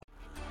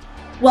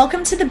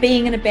Welcome to the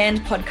Being in a Band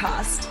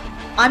podcast.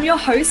 I'm your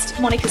host,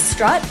 Monica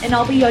Strutt, and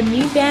I'll be your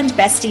new band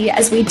bestie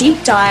as we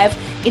deep dive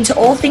into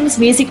all things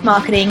music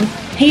marketing,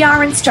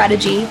 PR and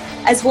strategy,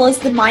 as well as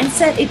the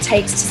mindset it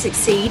takes to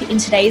succeed in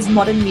today's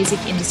modern music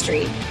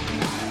industry.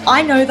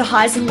 I know the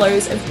highs and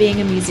lows of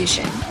being a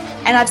musician,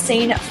 and I've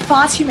seen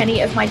far too many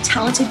of my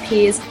talented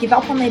peers give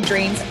up on their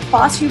dreams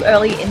far too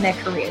early in their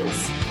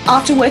careers.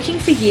 After working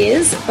for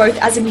years, both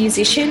as a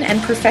musician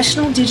and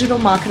professional digital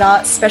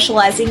marketer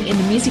specializing in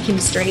the music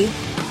industry,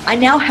 I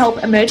now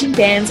help emerging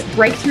bands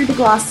break through the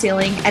glass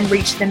ceiling and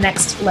reach the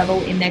next level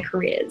in their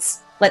careers.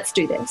 Let's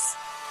do this.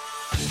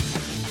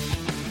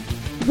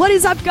 What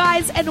is up,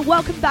 guys, and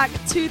welcome back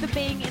to the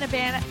Being in a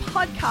Band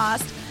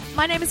podcast.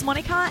 My name is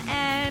Monica,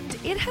 and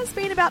it has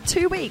been about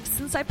 2 weeks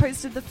since I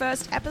posted the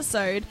first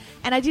episode,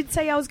 and I did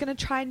say I was going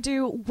to try and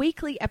do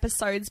weekly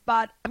episodes,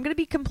 but I'm going to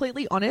be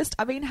completely honest,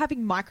 I've been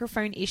having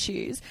microphone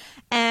issues,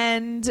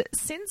 and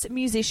since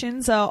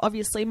musicians are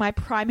obviously my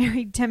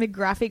primary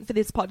demographic for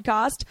this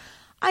podcast,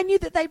 I knew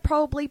that they'd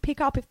probably pick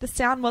up if the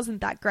sound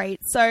wasn't that great.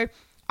 So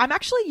I'm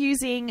actually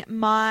using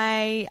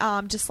my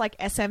just like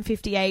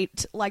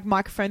SM58 like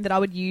microphone that I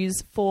would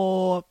use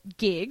for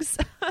gigs.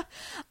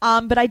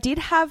 But I did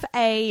have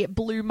a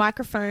blue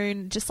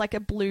microphone, just like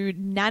a blue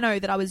Nano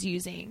that I was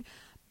using.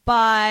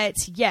 But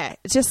yeah,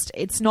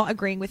 it's not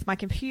agreeing with my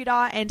computer.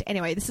 And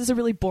anyway, this is a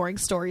really boring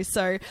story.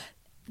 So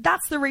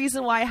that's the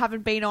reason why I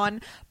haven't been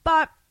on.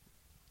 But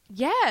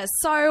yeah,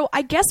 so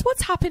I guess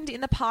what's happened in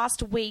the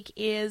past week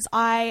is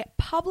I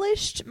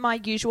published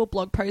my usual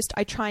blog post.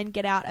 I try and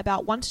get out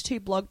about 1 to 2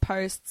 blog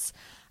posts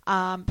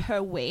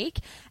per week.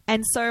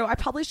 And so I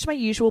published my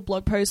usual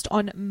blog post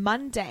on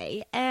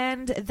Monday,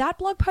 and that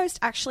blog post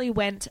actually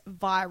went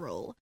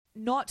viral.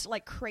 Not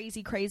like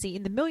crazy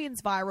in the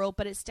millions viral,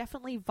 but it's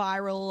definitely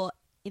viral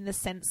in the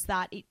sense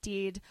that it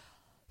did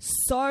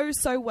so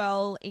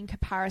well in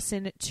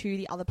comparison to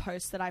the other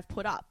posts that I've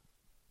put up.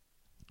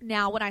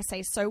 Now, when I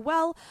say so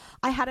well,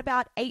 I had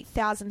about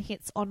 8,000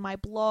 hits on my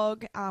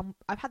blog.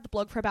 I've had the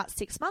blog for about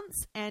 6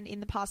 months, and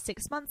in the past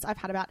 6 months, I've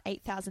had about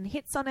 8,000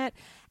 hits on it.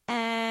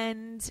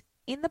 And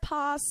in the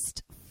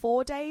past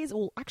 4 days,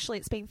 or actually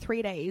it's been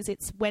 3 days,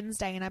 it's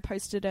Wednesday and I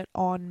posted it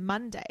on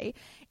Monday.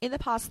 In the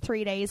past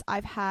 3 days,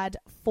 I've had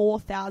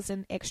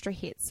 4,000 extra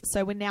hits.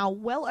 So we're now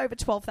well over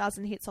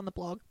 12,000 hits on the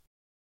blog.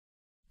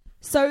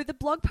 So the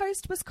blog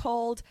post was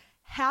called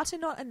How to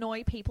Not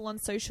Annoy People on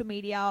Social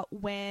Media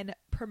When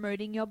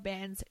Promoting Your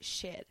Band's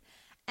Shit.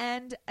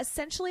 And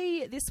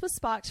essentially this was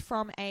sparked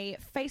from a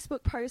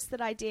Facebook post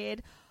that I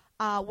did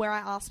where I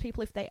asked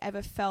people if they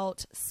ever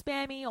felt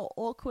spammy or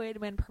awkward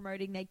when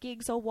promoting their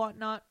gigs or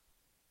whatnot.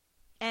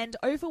 And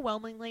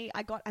overwhelmingly,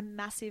 I got a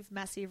massive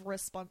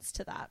response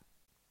to that.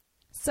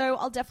 So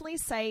I'll definitely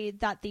say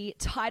that the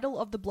title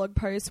of the blog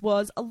post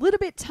was a little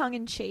bit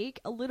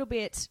tongue-in-cheek, a little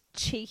bit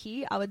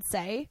cheeky, I would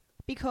say,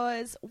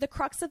 because the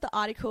crux of the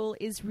article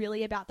is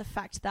really about the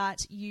fact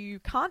that you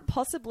can't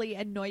possibly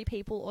annoy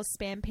people or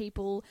spam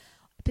people,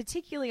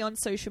 particularly on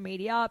social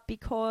media,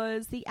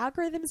 because the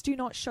algorithms do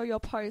not show your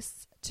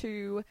posts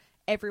to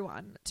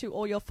everyone, to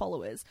all your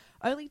followers.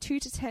 Only 2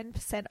 to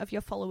 10% of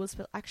your followers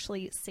will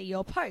actually see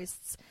your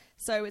posts.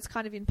 So it's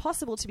kind of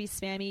impossible to be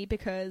spammy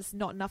because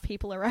not enough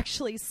people are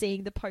actually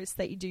seeing the posts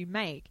that you do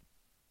make.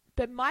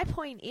 But my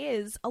point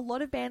is, a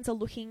lot of bands are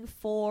looking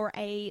for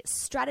a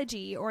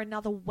strategy or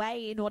another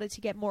way in order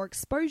to get more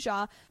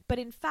exposure. But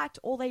in fact,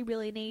 all they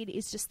really need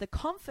is just the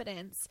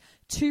confidence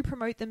to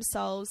promote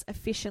themselves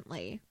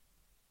efficiently.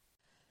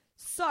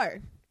 So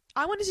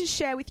I wanted to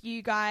share with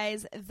you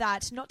guys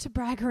that, not to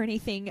brag or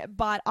anything,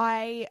 but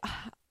I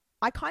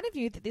kind of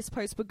knew that this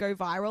post would go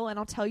viral, and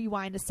I'll tell you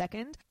why in a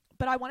second.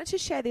 But I wanted to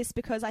share this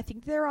because I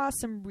think there are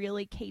some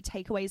really key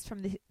takeaways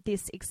from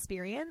this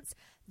experience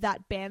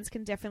that bands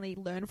can definitely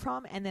learn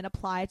from and then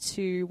apply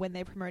to when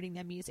they're promoting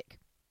their music.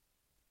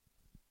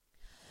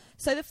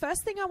 So the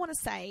first thing I want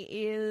to say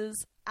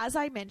is, as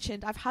I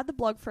mentioned, I've had the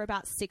blog for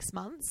about 6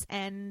 months,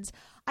 and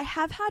I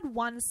have had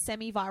one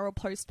semi-viral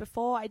post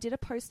before. I did a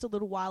post a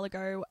little while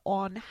ago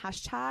on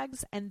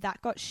hashtags, and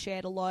that got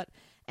shared a lot,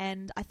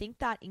 and I think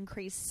that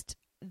increased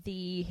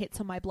the hits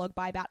on my blog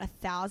by about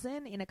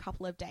 1,000 in a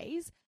couple of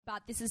days.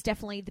 But this is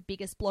definitely the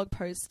biggest blog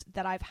post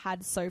that I've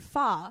had so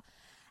far.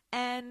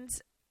 And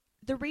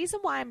the reason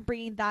why I'm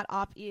bringing that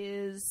up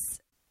is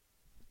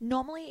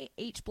normally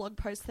each blog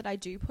post that I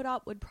do put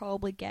up would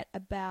probably get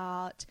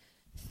about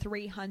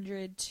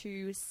 300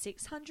 to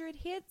 600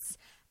 hits.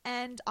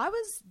 And I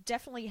was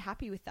definitely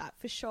happy with that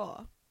for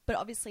sure. But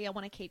obviously I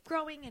want to keep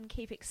growing and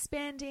keep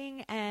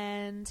expanding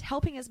and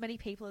helping as many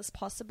people as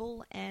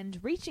possible and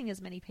reaching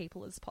as many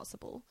people as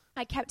possible.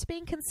 I kept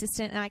being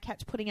consistent and I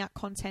kept putting out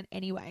content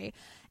anyway.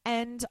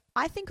 And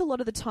I think a lot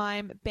of the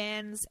time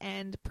bands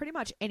and pretty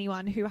much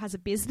anyone who has a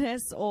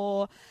business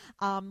or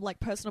like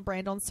personal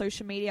brand on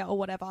social media or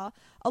whatever,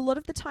 a lot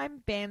of the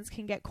time bands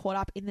can get caught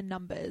up in the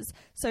numbers.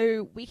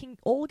 So we can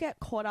all get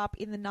caught up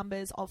in the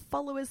numbers of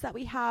followers that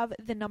we have,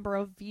 the number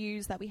of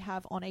views that we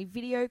have on a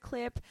video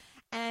clip.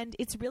 And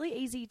it's really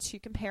easy to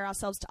compare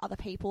ourselves to other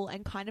people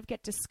and kind of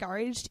get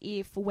discouraged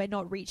if we're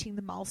not reaching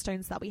the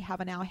milestones that we have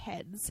in our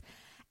heads.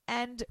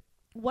 And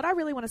what I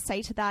really want to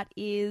say to that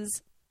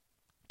is,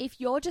 if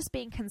you're just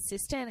being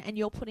consistent and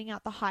you're putting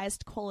out the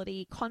highest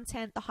quality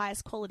content, the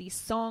highest quality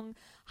song,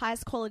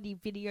 highest quality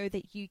video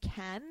that you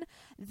can,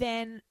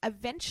 then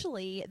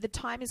eventually the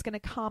time is going to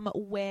come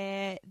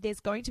where there's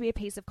going to be a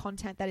piece of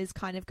content that is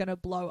kind of going to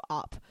blow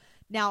up.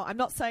 Now, I'm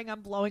not saying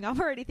I'm blowing up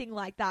or anything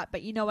like that,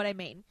 but you know what I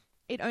mean.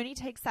 It only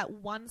takes that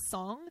one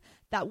song,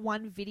 that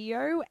one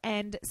video,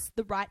 and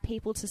the right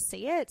people to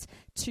see it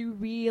to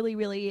really,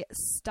 really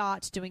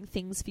start doing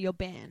things for your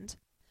band.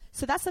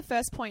 So that's the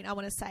first point I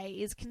want to say,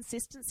 is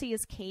consistency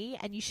is key,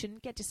 and you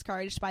shouldn't get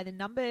discouraged by the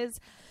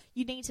numbers.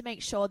 You need to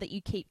make sure that you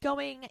keep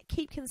going,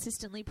 keep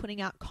consistently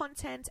putting out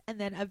content, and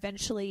then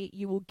eventually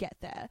you will get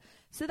there.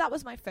 So that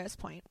was my first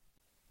point.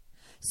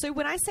 So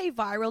when I say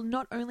viral,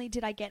 not only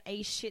did I get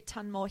a shit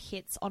ton more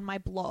hits on my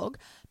blog,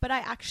 but I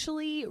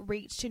actually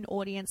reached an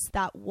audience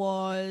that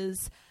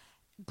was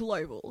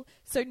global.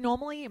 So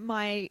normally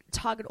my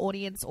target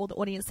audience, or the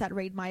audience that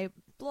read my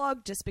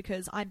blog, just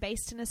because I'm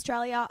based in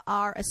Australia,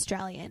 are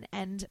Australian,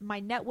 and my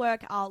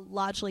network are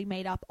largely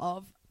made up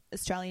of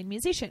Australian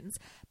musicians.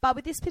 But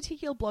with this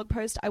particular blog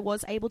post, I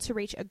was able to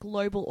reach a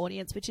global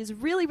audience, which is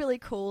really, really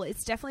cool.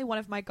 It's definitely one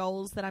of my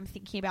goals that I'm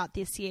thinking about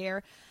this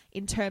year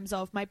in terms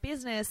of my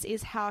business,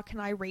 is how can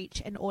I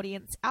reach an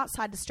audience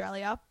outside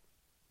Australia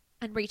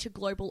and reach a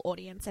global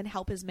audience and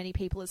help as many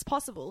people as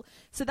possible.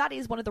 So that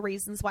is one of the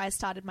reasons why I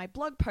started my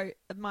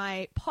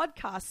my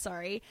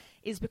podcast,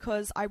 is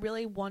because I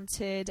really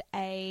wanted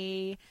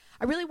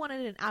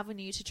an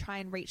avenue to try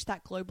and reach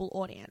that global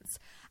audience.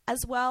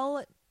 As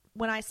well,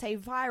 when I say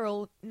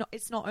viral,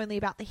 it's not only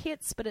about the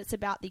hits, but it's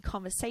about the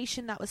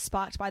conversation that was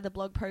sparked by the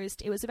blog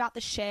post. It was about the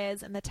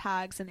shares and the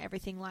tags and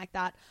everything like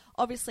that.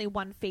 Obviously,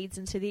 one feeds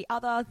into the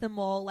other. The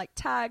more like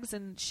tags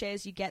and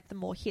shares you get, the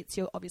more hits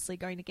you're obviously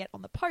going to get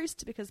on the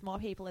post, because more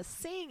people are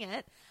seeing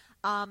it.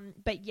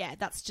 But yeah,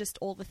 that's just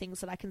all the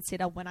things that I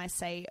consider when I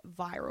say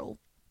viral.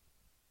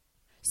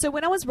 So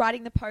when I was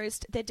writing the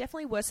post, there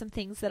definitely were some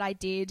things that I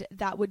did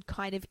that would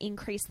kind of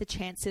increase the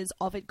chances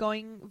of it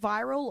going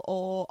viral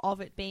or of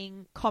it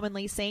being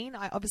commonly seen.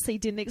 I obviously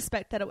didn't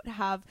expect that it would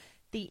have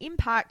the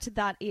impact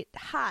that it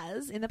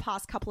has in the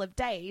past couple of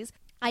days.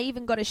 I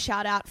even got a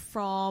shout out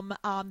from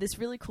this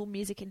really cool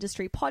music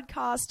industry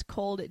podcast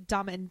called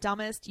Dumb and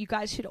Dumbest. You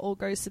guys should all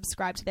go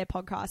subscribe to their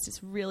podcast.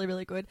 It's really,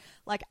 really good.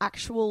 Like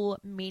actual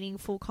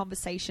meaningful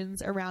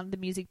conversations around the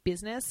music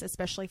business,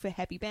 especially for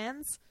heavy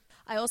bands.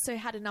 I also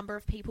had a number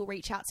of people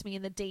reach out to me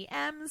in the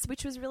DMs,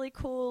 which was really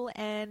cool.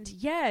 And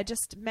yeah,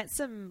 just met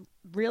some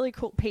really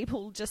cool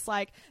people just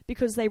like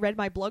because they read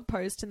my blog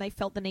post and they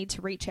felt the need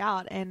to reach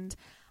out. And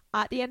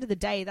at the end of the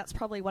day, that's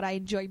probably what I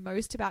enjoy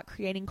most about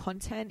creating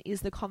content,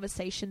 is the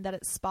conversation that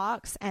it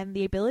sparks and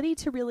the ability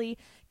to really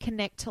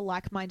connect to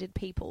like-minded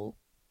people.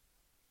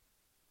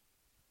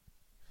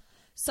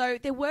 So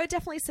there were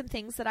definitely some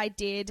things that I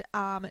did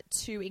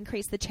to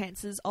increase the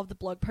chances of the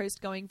blog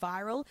post going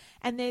viral.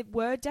 And there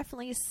were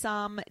definitely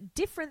some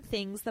different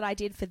things that I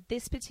did for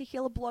this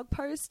particular blog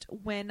post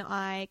when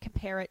I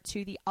compare it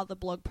to the other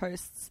blog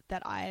posts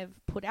that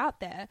I've put out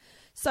there.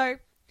 So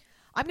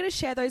I'm going to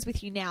share those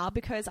with you now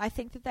because I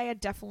think that they are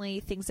definitely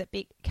things that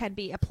can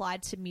be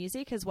applied to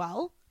music as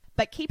well.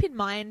 But keep in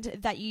mind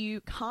that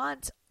you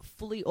can't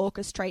fully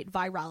orchestrate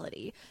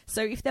virality.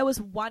 So if there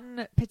was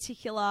one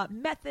particular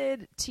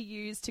method to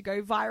use to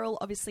go viral,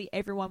 obviously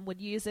everyone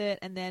would use it,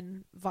 and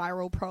then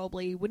viral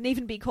probably wouldn't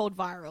even be called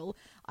viral.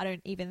 I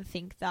don't even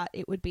think that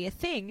it would be a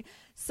thing.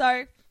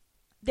 So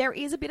there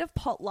is a bit of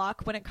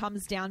potluck when it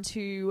comes down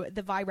to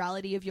the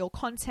virality of your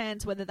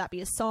content, whether that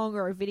be a song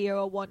or a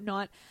video or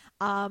whatnot.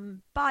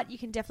 But you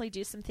can definitely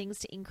do some things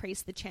to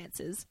increase the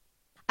chances.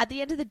 At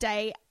the end of the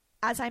day,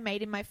 as I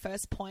made in my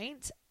first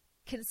point,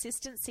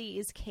 consistency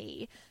is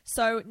key.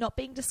 So not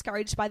being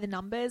discouraged by the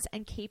numbers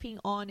and keeping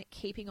on,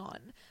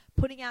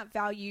 putting out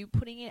value,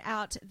 putting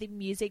out the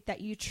music that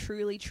you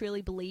truly,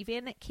 truly believe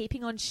in,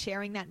 keeping on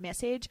sharing that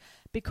message,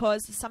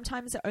 because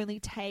sometimes it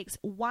only takes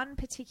one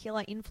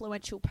particular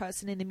influential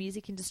person in the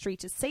music industry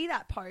to see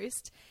that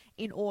post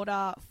in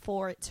order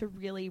for it to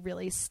really,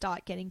 really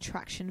start getting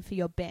traction for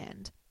your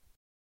band.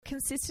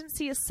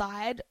 Consistency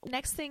aside,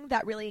 next thing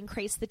that really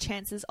increased the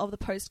chances of the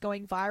post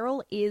going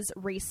viral is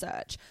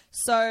research.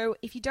 So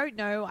if you don't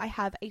know, I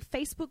have a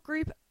Facebook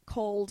group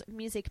called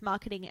Music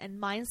Marketing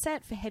and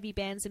Mindset for heavy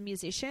bands and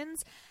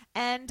musicians.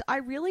 And I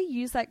really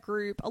use that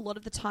group a lot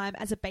of the time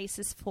as a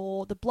basis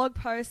for the blog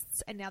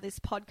posts and now this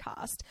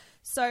podcast.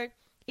 So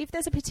if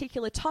there's a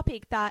particular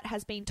topic that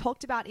has been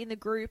talked about in the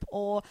group,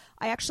 or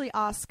I actually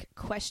ask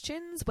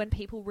questions when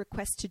people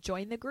request to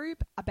join the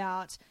group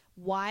about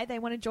why they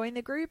want to join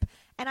the group,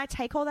 and I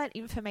take all that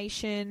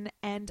information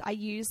and I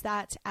use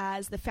that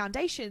as the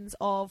foundations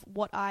of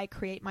what I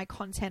create my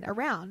content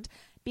around.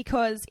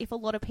 Because if a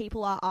lot of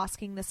people are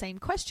asking the same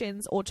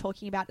questions or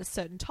talking about a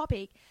certain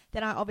topic,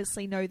 then I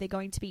obviously know they're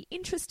going to be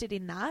interested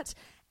in that.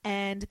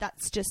 And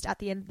that's just at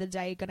the end of the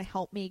day going to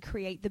help me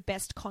create the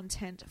best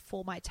content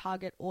for my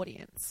target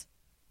audience.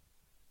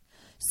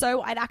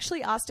 So I'd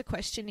actually asked a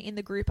question in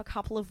the group a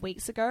couple of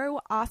weeks ago,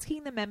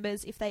 asking the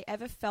members if they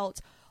ever felt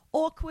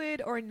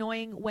awkward or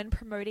annoying when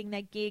promoting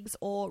their gigs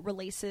or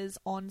releases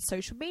on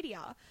social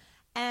media.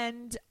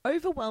 And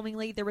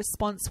overwhelmingly, the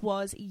response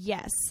was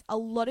yes. A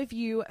lot of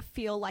you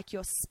feel like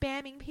you're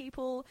spamming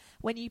people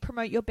when you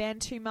promote your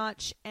band too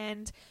much,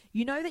 and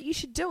you know that you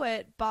should do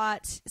it,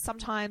 but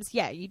sometimes,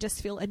 you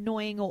just feel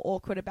annoying or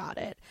awkward about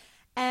it.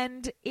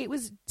 And it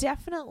was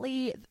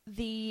definitely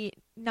the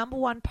number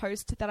one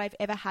post that I've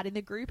ever had in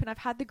the group, and I've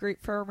had the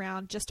group for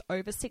around just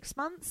over 6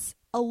 months.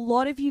 A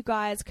lot of you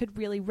guys could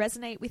really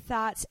resonate with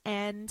that,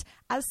 and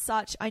as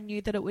such, I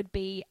knew that it would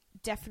be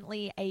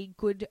definitely a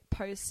good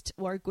post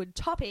or a good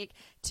topic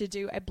to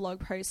do a blog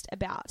post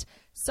about.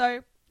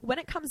 So when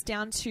it comes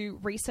down to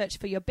research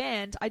for your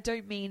band, I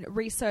don't mean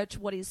research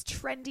what is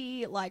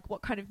trendy, like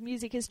what kind of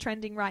music is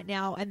trending right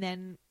now, and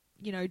then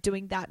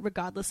doing that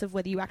regardless of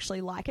whether you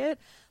actually like it.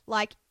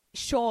 Like,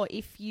 sure,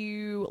 if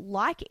you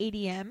like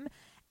EDM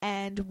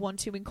and want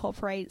to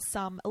incorporate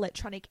some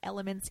electronic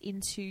elements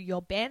into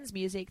your band's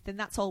music, then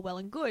that's all well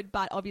and good.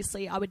 But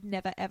obviously, I would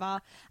never,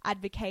 ever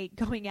advocate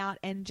going out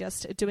and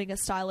just doing a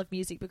style of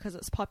music because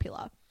it's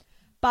popular.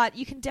 But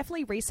you can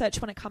definitely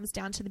research when it comes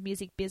down to the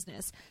music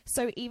business.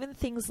 So even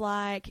things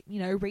like,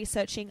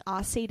 researching,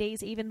 are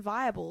CDs even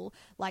viable?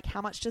 Like,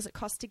 how much does it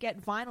cost to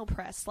get vinyl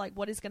pressed? Like,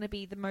 what is going to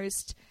be the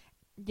most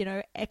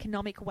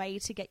economic way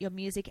to get your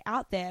music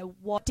out there?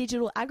 What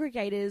digital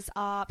aggregators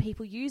are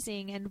people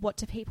using, and what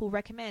do people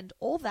recommend?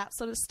 All that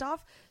sort of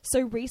stuff.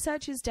 So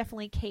research is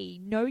definitely key.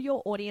 Know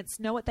your audience,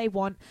 know what they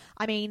want.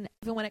 I mean,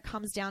 even when it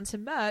comes down to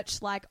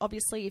merch, like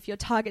obviously if your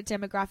target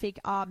demographic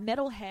are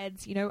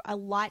metalheads, a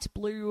light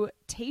blue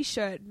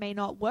t-shirt may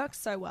not work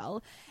so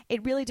well.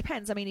 It really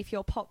depends. I mean, if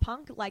you're pop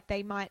punk, like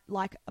they might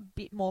like a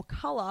bit more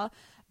color.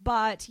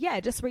 But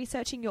just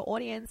researching your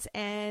audience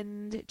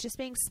and just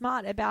being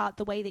smart about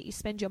the way that you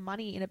spend your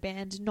money in a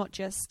band, not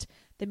just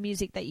the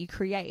music that you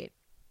create.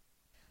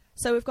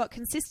 So we've got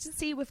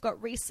consistency, we've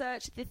got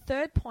research. The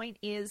third point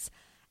is,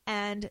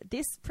 and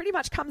this pretty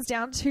much comes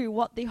down to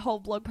what the whole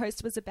blog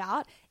post was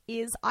about,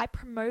 is I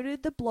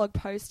promoted the blog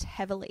post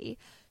heavily.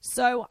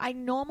 So I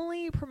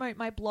normally promote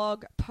my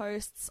blog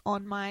posts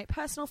on my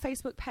personal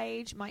Facebook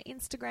page, my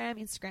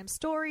Instagram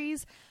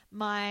stories,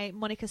 my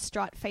Monica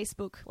Strutt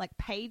Facebook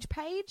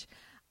page.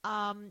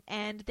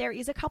 And there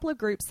is a couple of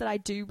groups that I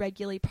do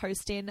regularly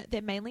post in.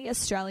 They're mainly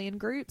Australian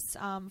groups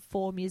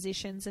for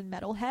musicians and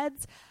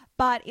metalheads.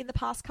 But in the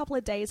past couple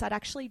of days, I'd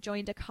actually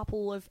joined a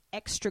couple of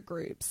extra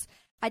groups.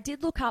 I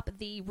did look up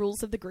the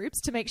rules of the groups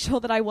to make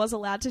sure that I was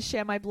allowed to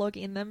share my blog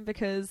in them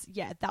because,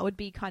 that would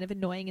be kind of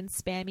annoying and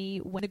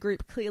spammy when a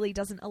group clearly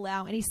doesn't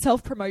allow any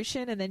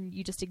self-promotion and then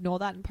you just ignore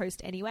that and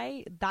post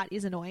anyway. That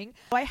is annoying.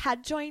 I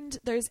had joined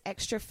those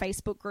extra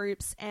Facebook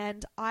groups,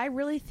 and I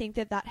really think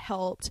that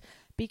helped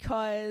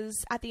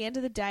because at the end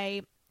of the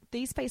day,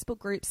 these Facebook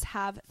groups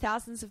have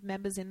thousands of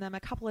members in them,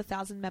 a couple of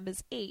thousand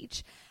members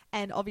each,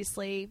 and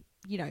obviously,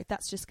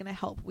 that's just going to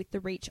help with the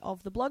reach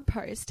of the blog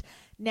post.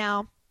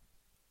 Now,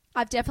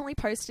 I've definitely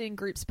posted in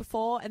groups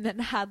before and then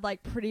had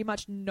pretty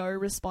much no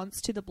response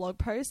to the blog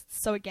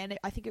posts. So again,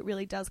 I think it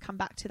really does come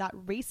back to that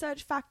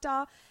research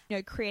factor,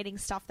 creating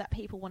stuff that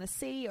people want to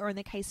see, or in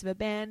the case of a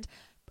band,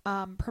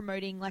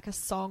 promoting a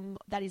song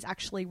that is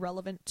actually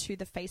relevant to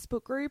the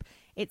Facebook group.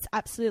 It's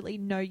absolutely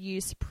no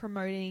use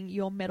promoting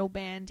your metal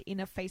band in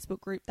a Facebook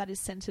group that is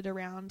centered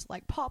around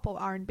pop or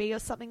R&B or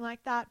something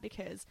like that,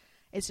 because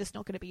it's just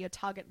not going to be your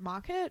target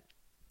market.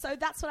 So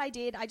that's what I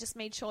did. I just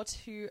made sure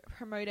to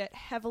promote it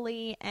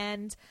heavily.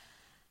 And,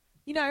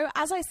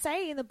 as I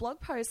say in the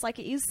blog post, it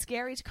is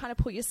scary to kind of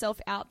put yourself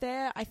out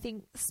there. I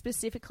think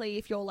specifically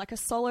if you're a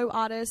solo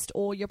artist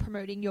or you're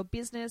promoting your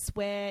business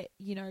where,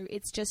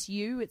 it's just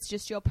you, it's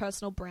just your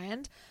personal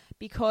brand.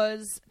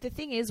 Because the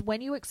thing is,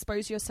 when you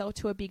expose yourself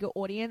to a bigger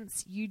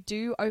audience, you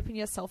do open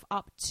yourself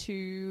up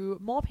to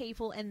more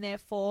people, and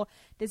therefore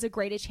there's a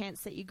greater chance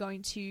that you're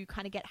going to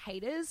kind of get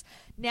haters.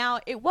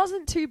 Now, it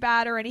wasn't too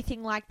bad or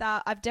anything like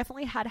that. I've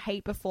definitely had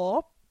hate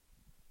before.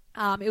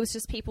 It was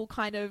just people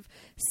kind of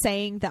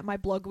saying that my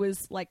blog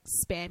was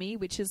spammy,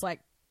 which is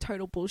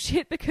total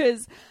bullshit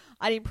because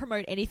I didn't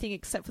promote anything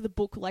except for the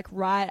book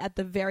right at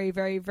the very,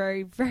 very,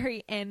 very,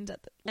 very end.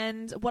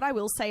 And what I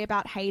will say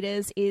about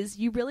haters is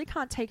you really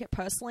can't take it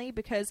personally,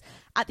 because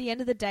at the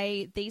end of the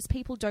day, these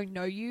people don't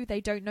know you.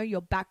 They don't know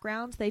your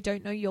background. They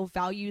don't know your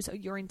values or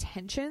your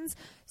intentions.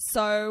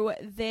 So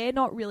they're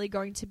not really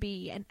going to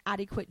be an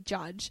adequate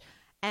judge.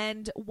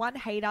 And one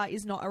hater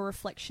is not a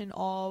reflection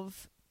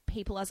of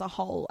people as a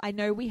whole. I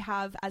know we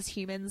have, as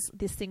humans,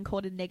 this thing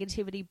called a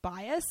negativity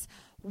bias,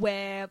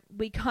 where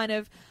we kind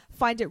of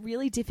find it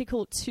really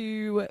difficult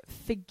to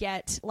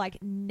forget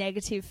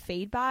negative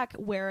feedback,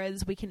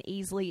 whereas we can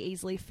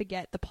easily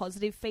forget the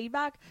positive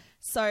feedback.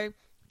 So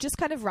just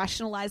kind of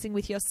rationalizing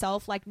with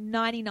yourself,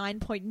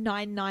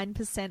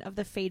 99.99% of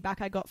the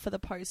feedback I got for the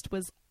post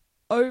was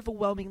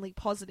overwhelmingly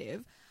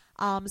positive.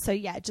 So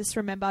just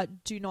remember,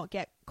 do not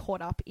get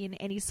caught up in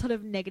any sort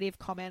of negative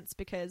comments,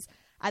 because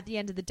at the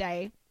end of the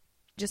day,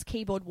 just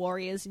keyboard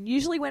warriors. And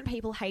usually when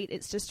people hate,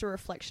 it's just a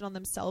reflection on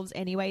themselves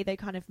anyway. They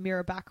kind of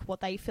mirror back what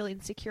they feel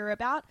insecure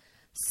about.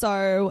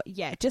 So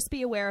yeah, just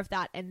be aware of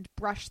that and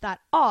brush that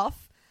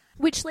off.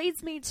 Which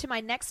leads me to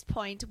my next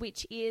point,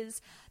 which is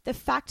the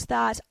fact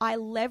that I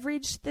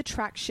leveraged the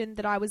traction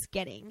that I was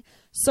getting.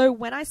 So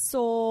when I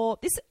saw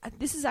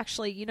this is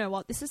actually, you know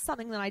what, this is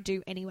something that I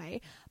do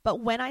anyway.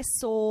 But when I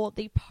saw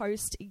the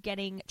post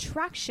getting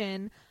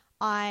traction,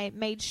 I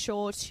made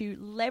sure to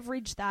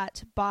leverage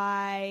that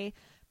by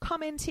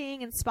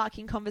commenting and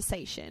sparking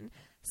conversation.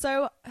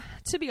 So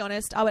to be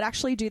honest, I would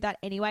actually do that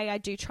anyway. I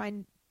do try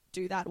and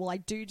do that. Well, I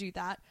do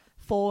that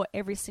for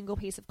every single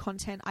piece of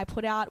content I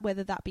put out,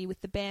 whether that be with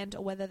the band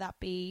or whether that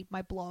be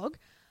my blog.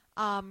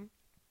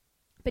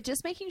 But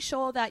just making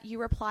sure that you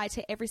reply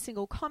to every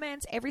single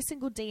comment, every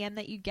single DM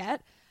that you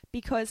get,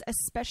 because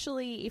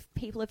especially if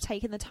people have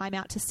taken the time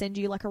out to send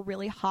you like a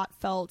really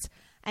heartfelt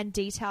and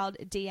detailed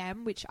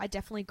DM, which I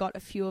definitely got a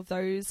few of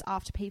those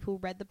after people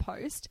read the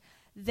post,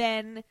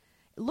 then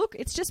look,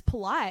 it's just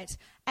polite.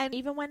 And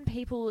even when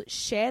people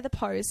share the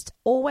post,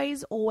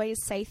 always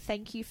say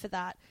thank you for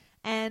that.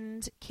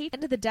 And at the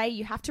end of the day,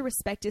 you have to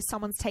respect if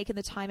someone's taken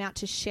the time out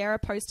to share a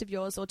post of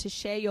yours or to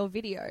share your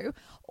video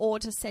or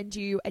to send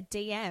you a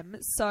DM.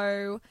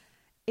 So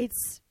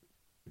it's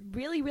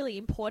really, really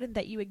important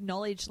that you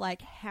acknowledge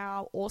like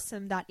how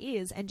awesome that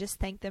is and just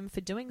thank them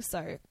for doing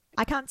so.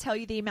 I can't tell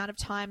you the amount of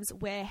times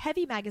where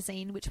Heavy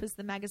Magazine, which was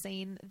the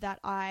magazine that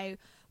I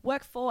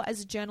work for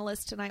as a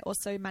journalist, and I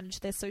also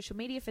managed their social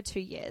media for 2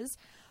 years,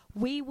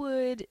 we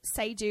would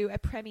say do a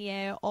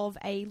premiere of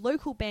a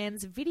local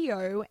band's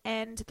video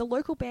and the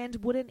local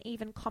band wouldn't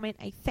even comment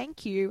a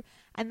thank you,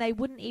 and they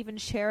wouldn't even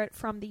share it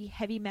from the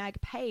Heavy Mag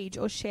page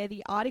or share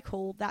the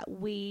article that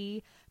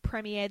we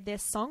premiered their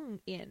song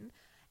in.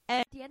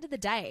 And at the end of the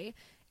day,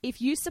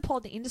 if you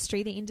support the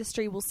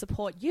industry will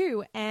support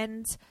you.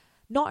 And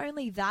not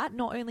only that,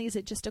 not only is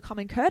it just a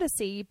common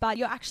courtesy, but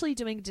you're actually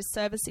doing a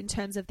disservice in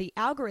terms of the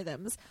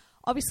algorithms.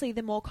 Obviously,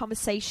 the more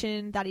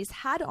conversation that is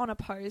had on a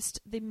post,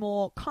 the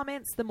more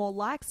comments, the more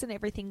likes and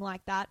everything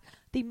like that,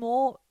 the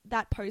more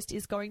that post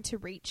is going to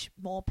reach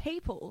more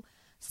people.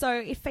 So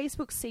if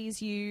Facebook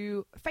sees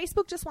you,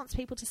 Facebook just wants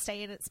people to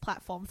stay in its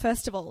platform,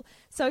 first of all.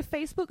 So if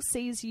Facebook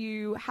sees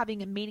you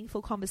having a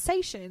meaningful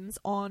conversations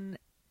on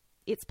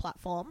its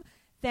platform,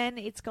 then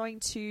it's going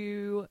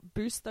to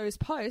boost those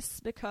posts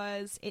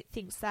because it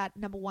thinks that,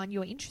 number one,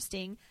 you're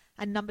interesting,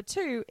 and number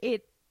two,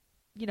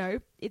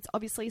 it's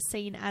obviously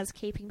seen as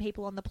keeping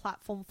people on the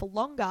platform for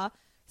longer,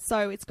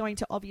 so it's going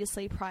to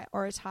obviously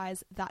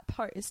prioritize that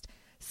post.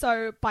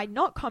 So by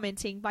not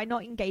commenting, by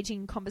not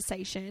engaging in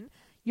conversation,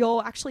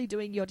 you're actually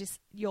doing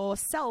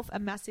yourself a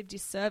massive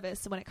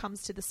disservice when it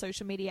comes to the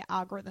social media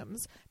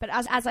algorithms. But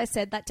as I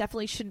said, that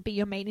definitely shouldn't be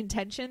your main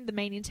intention. The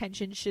main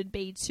intention should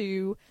be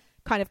to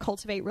kind of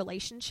cultivate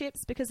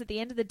relationships, because at the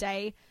end of the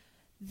day,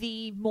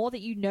 the more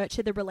that you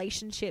nurture the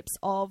relationships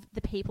of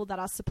the people that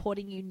are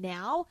supporting you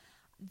now,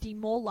 the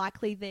more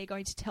likely they're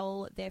going to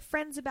tell their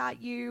friends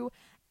about you.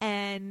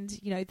 And,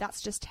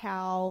 that's just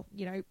how,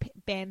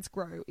 bands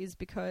grow, is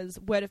because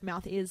word of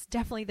mouth is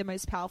definitely the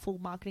most powerful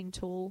marketing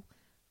tool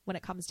when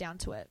it comes down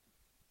to it.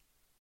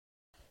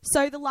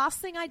 So the last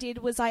thing I did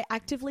was I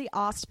actively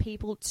asked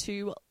people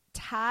to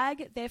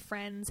tag their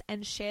friends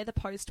and share the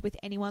post with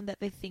anyone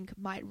that they think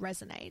might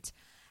resonate.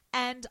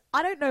 And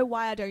I don't know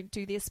why I don't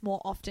do this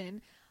more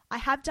often. I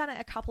have done it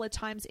a couple of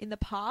times in the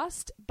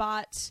past,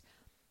 but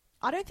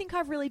I don't think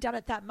I've really done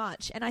it that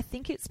much. And I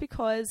think it's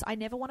because I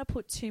never want to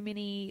put too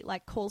many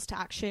like calls to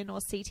action or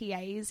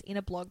CTAs in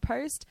a blog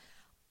post.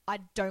 I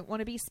don't want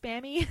to be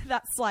spammy.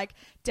 That's like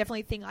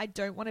definitely a thing I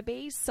don't want to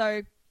be.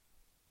 So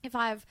if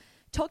I've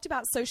talked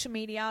about social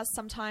media,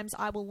 sometimes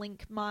I will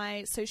link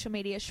my social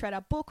media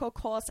shredder book or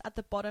course at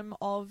the bottom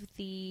of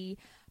the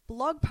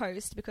blog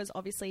post, because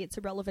obviously it's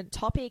a relevant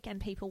topic and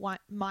people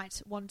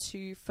might want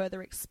to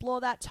further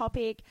explore that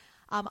topic.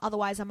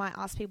 Otherwise, I might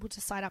ask people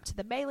to sign up to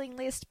the mailing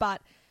list,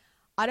 but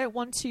I don't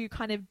want to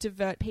kind of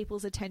divert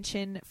people's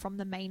attention from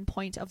the main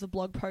point of the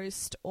blog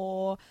post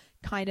or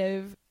kind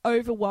of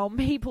overwhelm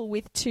people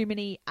with too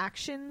many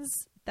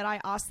actions that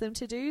I ask them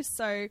to do.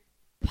 So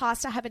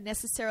past, I haven't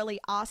necessarily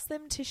asked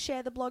them to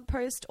share the blog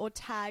post or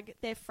tag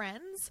their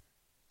friends.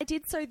 I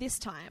did so this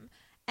time,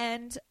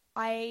 and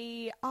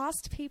I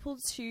asked people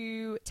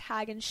to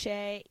tag and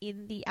share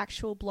in the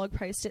actual blog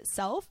post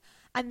itself.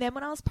 And then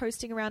when I was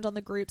posting around on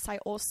the groups, I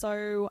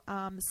also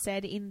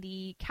said in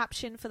the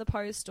caption for the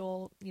post,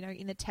 or,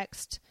 in the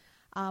text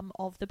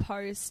of the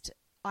post,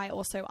 I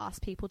also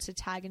asked people to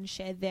tag and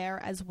share there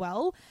as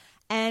well.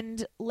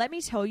 And let me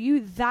tell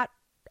you, that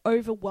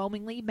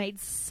overwhelmingly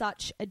made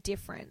such a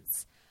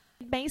difference.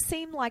 It may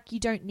seem like you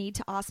don't need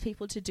to ask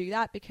people to do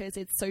that because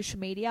it's social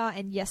media,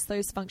 and yes,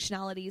 those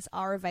functionalities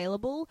are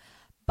available,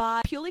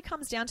 but purely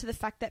comes down to the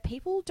fact that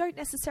people don't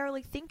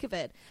necessarily think of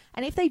it.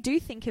 And if they do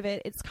think of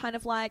it, it's kind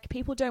of like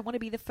people don't want to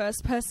be the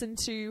first person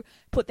to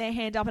put their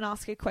hand up and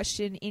ask a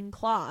question in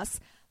class.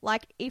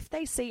 Like, if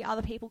they see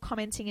other people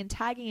commenting and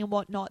tagging and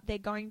whatnot, they're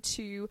going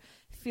to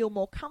feel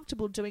more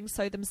comfortable doing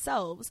so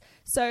themselves.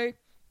 So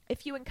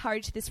if you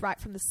encourage this right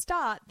from the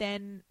start,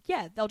 then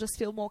yeah, they'll just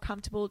feel more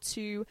comfortable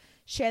to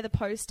share the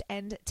post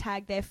and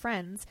tag their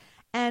friends.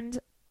 And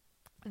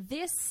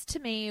this to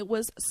me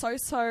was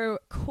so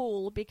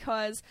cool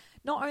because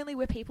not only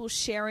were people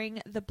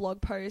sharing the blog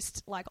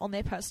post like on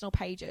their personal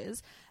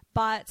pages,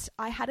 but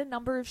I had a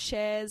number of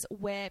shares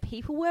where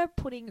people were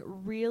putting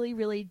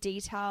really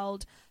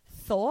detailed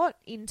thought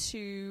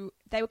into,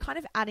 they were kind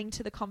of adding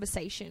to the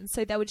conversation.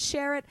 So they would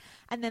share it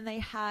and then they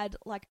had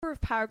like a number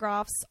of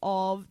paragraphs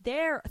of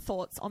their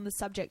thoughts on the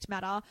subject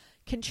matter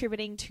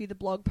contributing to the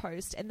blog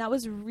post. And that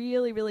was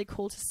really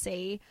cool to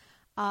see.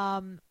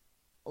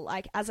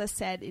 Like, as I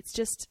said,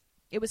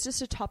 it was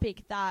just a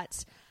topic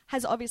that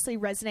has obviously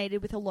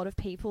resonated with a lot of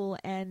people.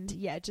 And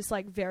yeah, just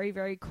like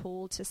very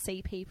cool to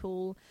see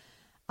people,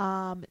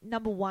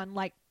 number one,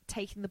 like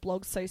taking the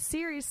blog so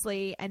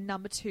seriously, and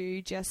number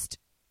two, just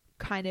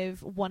kind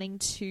of wanting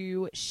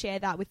to share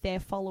that with their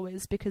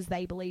followers because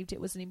they believed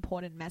it was an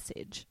important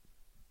message.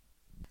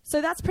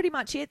 So that's pretty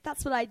much it.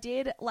 That's what I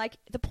did. Like,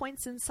 the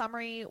points in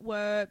summary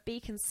were: be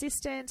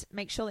consistent,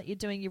 make sure that you're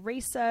doing your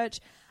research,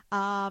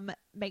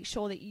 make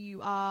sure that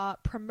you are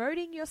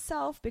promoting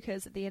yourself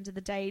because at the end of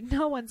the day,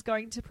 no one's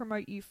going to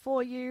promote you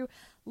for you.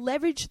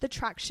 Leverage the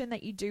traction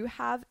that you do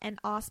have and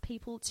ask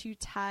people to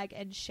tag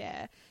and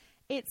share.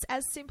 It's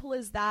as simple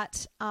as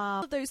that.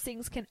 All of those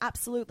things can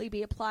absolutely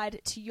be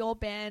applied to your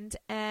band.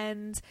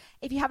 And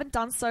if you haven't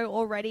done so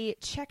already,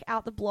 check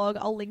out the blog.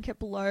 I'll link it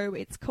below.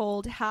 It's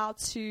called How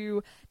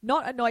to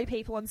Not Annoy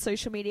People on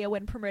Social Media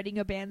When Promoting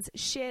Your Band's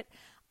Shit.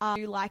 If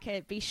you like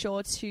it, be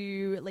sure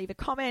to leave a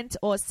comment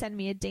or send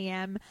me a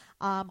DM,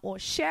 or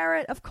share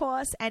it, of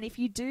course. And if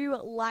you do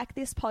like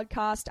this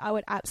podcast, I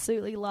would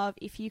absolutely love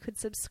if you could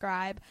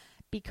subscribe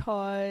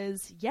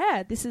because,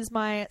 yeah, this is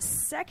my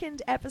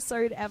second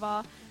episode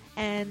ever.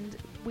 And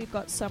we've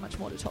got so much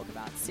more to talk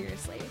about,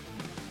 seriously.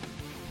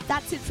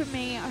 That's it from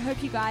me. I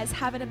hope you guys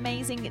have an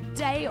amazing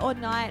day or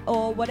night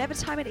or whatever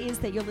time it is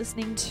that you're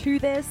listening to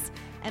this,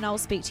 and I'll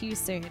speak to you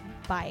soon.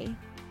 Bye.